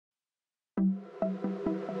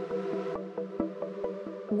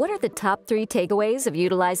What are the top 3 takeaways of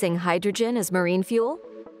utilizing hydrogen as marine fuel?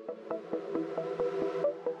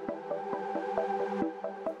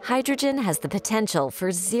 Hydrogen has the potential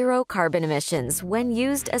for zero carbon emissions when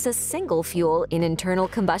used as a single fuel in internal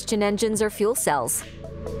combustion engines or fuel cells.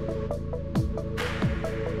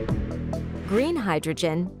 Green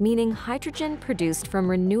hydrogen, meaning hydrogen produced from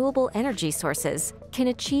renewable energy sources, can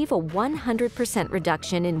achieve a 100%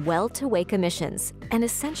 reduction in well-to-wake emissions and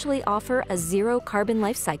essentially offer a zero carbon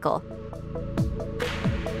life cycle.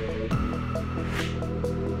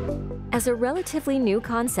 As a relatively new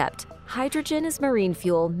concept, hydrogen as marine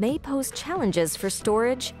fuel may pose challenges for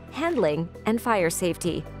storage, handling, and fire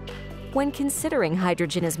safety. When considering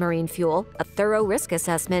hydrogen as marine fuel, a thorough risk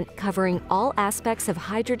assessment covering all aspects of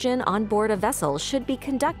hydrogen on board a vessel should be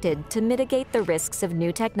conducted to mitigate the risks of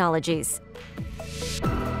new technologies.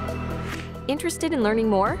 Interested in learning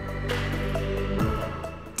more?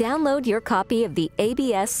 Download your copy of the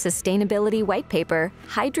ABS Sustainability Whitepaper,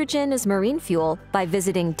 Hydrogen as Marine Fuel, by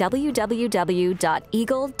visiting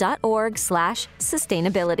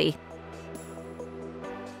www.eagle.org/sustainability.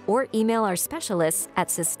 Or email our specialists at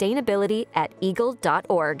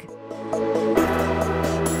sustainability@eagle.org.